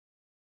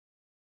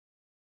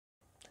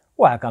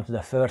Welcome to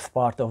the first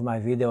part of my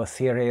video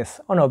series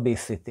on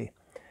obesity.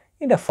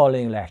 In the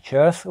following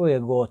lectures, we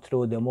will go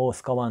through the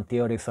most common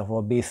theories of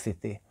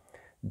obesity,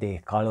 the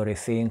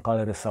calories in,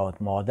 calories out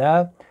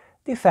model,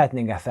 the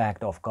fattening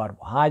effect of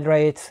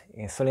carbohydrates,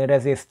 insulin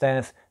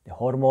resistance, the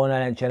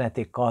hormonal and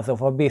genetic cause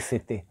of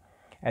obesity.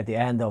 At the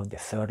end of the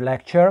third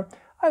lecture,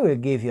 I will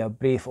give you a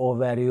brief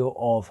overview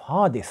of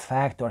how these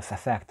factors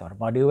affect our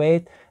body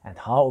weight and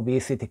how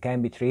obesity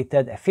can be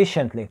treated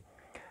efficiently.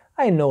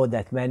 I know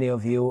that many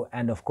of you,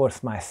 and of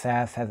course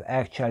myself, have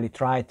actually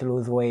tried to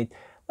lose weight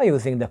by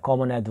using the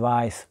common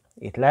advice,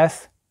 eat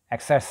less,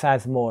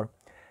 exercise more.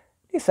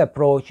 This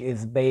approach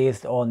is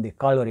based on the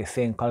calories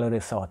in,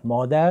 calories out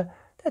model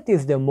that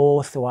is the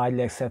most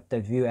widely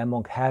accepted view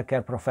among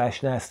healthcare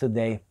professionals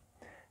today.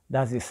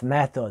 Does this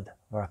method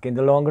work in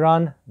the long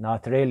run?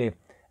 Not really.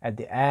 At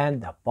the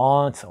end, the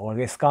pounds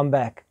always come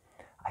back.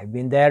 I've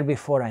been there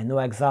before, I know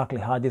exactly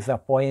how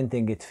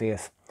disappointing it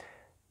feels.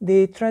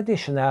 The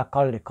traditional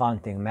calorie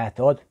counting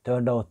method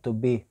turned out to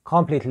be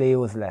completely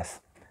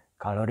useless.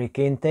 Caloric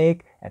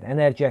intake and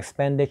energy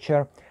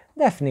expenditure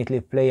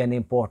definitely play an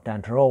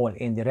important role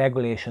in the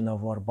regulation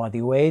of our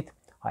body weight.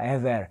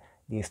 However,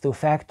 these two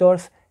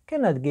factors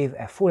cannot give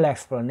a full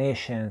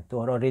explanation to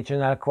our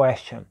original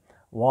question,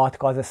 what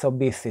causes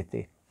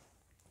obesity?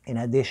 In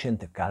addition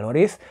to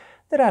calories,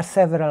 there are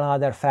several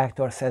other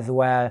factors as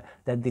well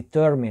that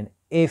determine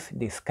if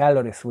these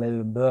calories will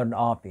be burned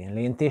up in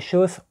lean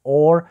tissues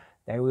or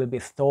they will be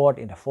stored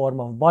in the form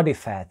of body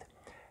fat.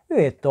 We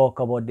will talk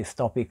about this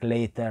topic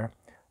later.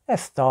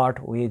 Let's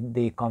start with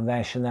the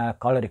conventional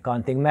calorie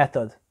counting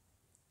method.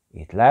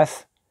 Eat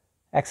less,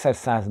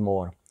 exercise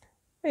more.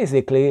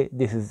 Basically,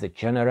 this is the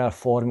general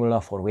formula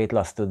for weight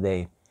loss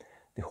today.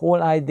 The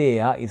whole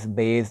idea is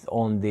based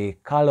on the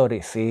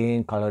calories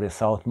in,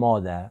 calories out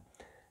model.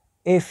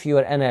 If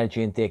your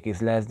energy intake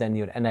is less than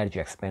your energy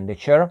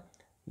expenditure,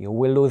 you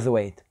will lose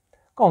weight.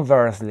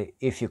 Conversely,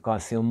 if you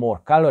consume more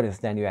calories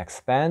than you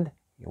expend,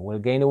 you will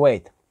gain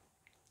weight.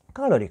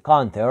 Calorie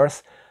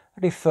counters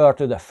refer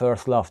to the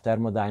first law of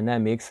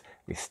thermodynamics,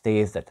 which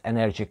states that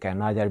energy can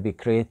neither be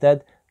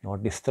created nor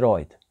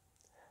destroyed.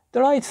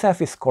 The law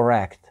itself is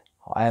correct,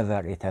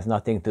 however, it has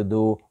nothing to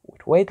do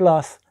with weight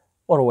loss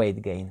or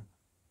weight gain.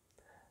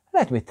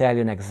 Let me tell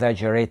you an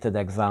exaggerated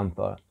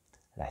example.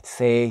 Let's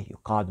say you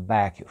cut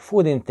back your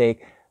food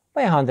intake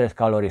by 100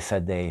 calories a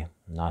day.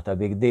 Not a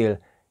big deal.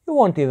 You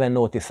won't even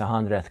notice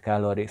 100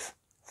 calories.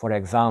 For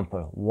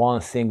example,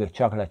 one single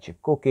chocolate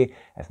chip cookie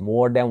has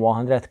more than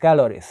 100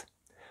 calories.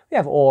 We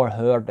have all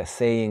heard the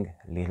saying,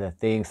 little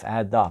things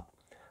add up.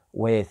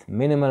 With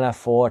minimal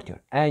effort,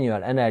 your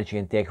annual energy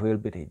intake will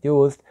be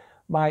reduced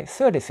by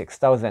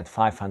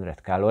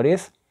 36,500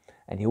 calories,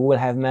 and you will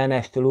have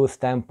managed to lose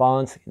 10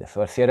 pounds in the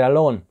first year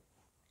alone.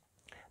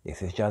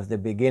 This is just the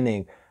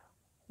beginning.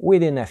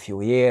 Within a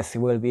few years,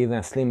 you will be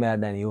even slimmer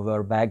than you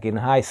were back in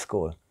high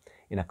school.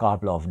 In a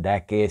couple of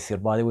decades, your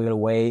body will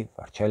weigh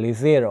virtually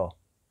zero.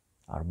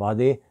 Our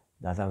body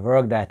doesn't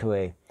work that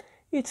way.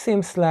 It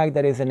seems like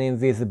there is an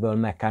invisible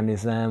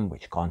mechanism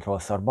which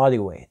controls our body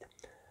weight.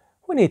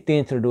 We need to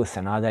introduce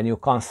another new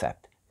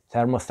concept,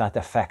 thermostat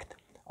effect.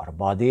 Our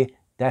body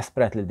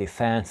desperately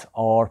defends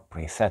our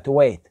preset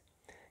weight.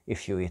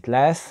 If you eat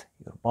less,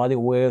 your body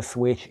will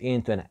switch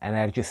into an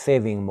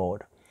energy-saving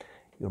mode.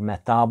 Your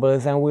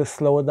metabolism will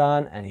slow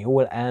down and you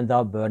will end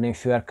up burning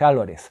fewer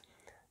calories.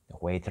 The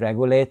weight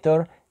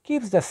regulator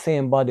keeps the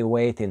same body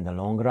weight in the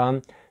long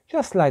run,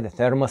 just like the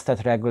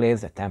thermostat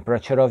regulates the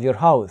temperature of your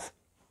house.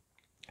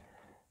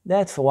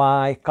 That's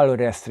why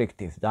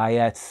calorie-restrictive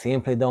diets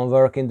simply don't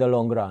work in the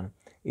long run.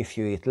 If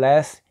you eat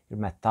less, your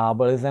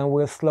metabolism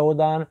will slow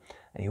down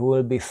and you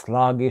will be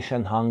sluggish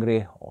and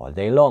hungry all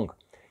day long.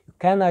 You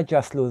cannot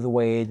just lose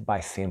weight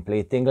by simply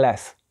eating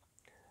less.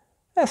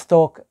 Let's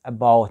talk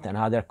about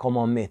another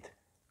common myth.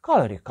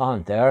 Calorie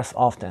counters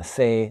often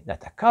say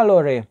that a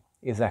calorie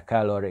is a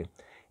calorie.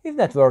 If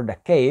that were the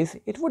case,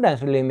 it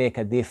wouldn't really make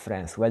a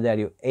difference whether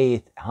you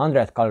ate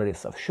 100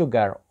 calories of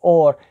sugar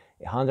or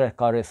 100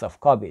 calories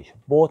of cabbage.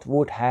 Both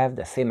would have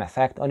the same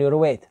effect on your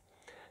weight.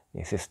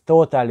 This is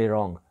totally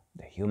wrong.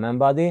 The human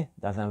body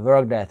doesn't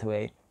work that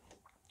way.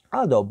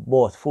 Although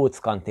both foods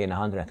contain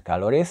 100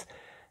 calories,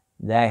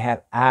 they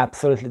have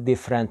absolutely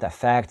different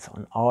effects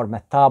on our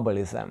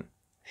metabolism.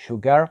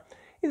 Sugar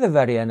is a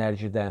very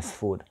energy-dense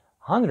food.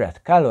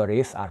 100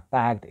 calories are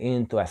packed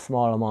into a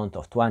small amount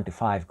of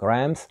 25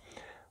 grams,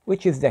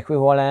 which is the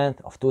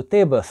equivalent of 2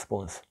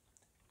 tablespoons.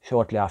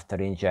 Shortly after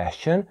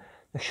ingestion,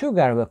 the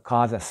sugar will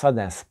cause a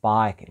sudden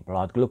spike in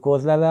blood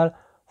glucose level,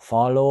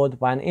 followed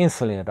by an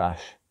insulin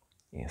rush.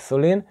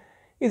 Insulin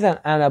is an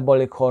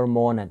anabolic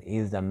hormone and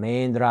is the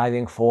main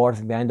driving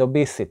force behind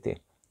obesity.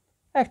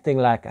 Acting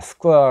like a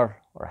squirrel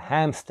or a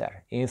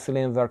hamster,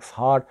 insulin works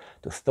hard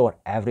to store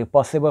every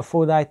possible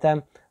food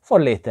item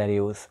for later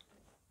use.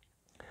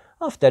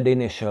 After the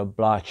initial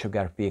blood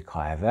sugar peak,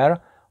 however,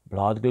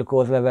 blood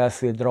glucose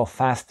levels will drop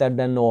faster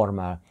than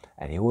normal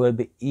and you will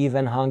be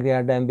even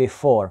hungrier than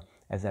before.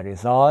 As a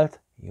result,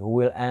 you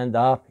will end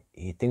up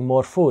eating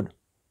more food.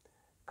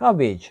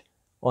 Cabbage,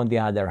 on the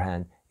other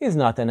hand, is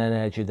not an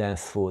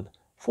energy-dense food.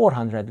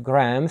 400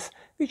 grams,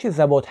 which is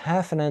about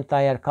half an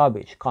entire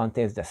cabbage,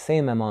 contains the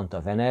same amount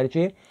of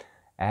energy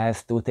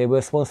as 2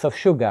 tablespoons of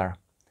sugar.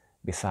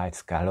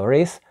 Besides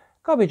calories,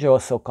 cabbage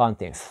also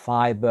contains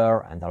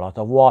fiber and a lot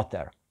of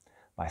water.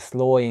 By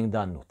slowing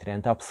down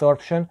nutrient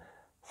absorption,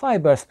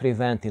 fibers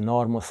prevent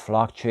enormous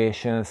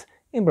fluctuations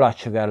in blood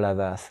sugar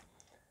levels.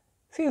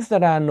 Since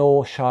there are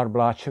no sharp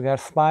blood sugar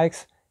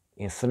spikes,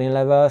 insulin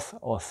levels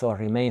also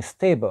remain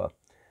stable.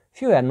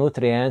 Fewer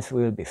nutrients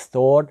will be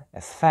stored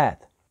as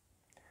fat.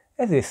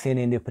 As we've seen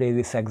in the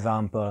previous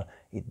example,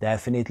 it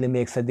definitely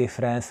makes a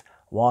difference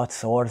what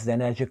source the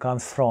energy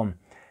comes from.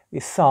 We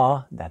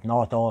saw that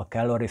not all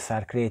calories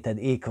are created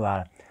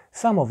equal.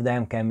 Some of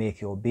them can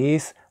make you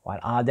obese, while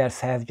others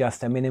have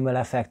just a minimal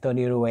effect on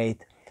your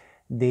weight.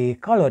 The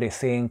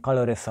calories in,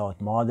 calories out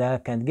model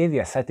can give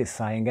you a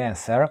satisfying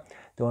answer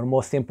to our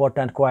most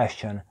important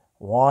question: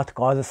 what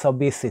causes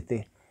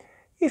obesity?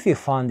 If you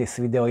found this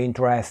video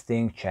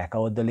interesting, check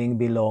out the link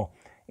below.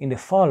 In the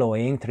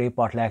following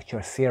 3-part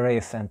lecture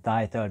series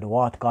entitled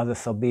What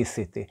Causes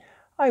Obesity,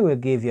 I will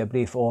give you a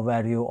brief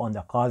overview on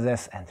the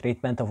causes and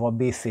treatment of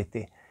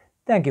obesity.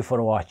 Thank you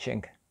for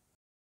watching.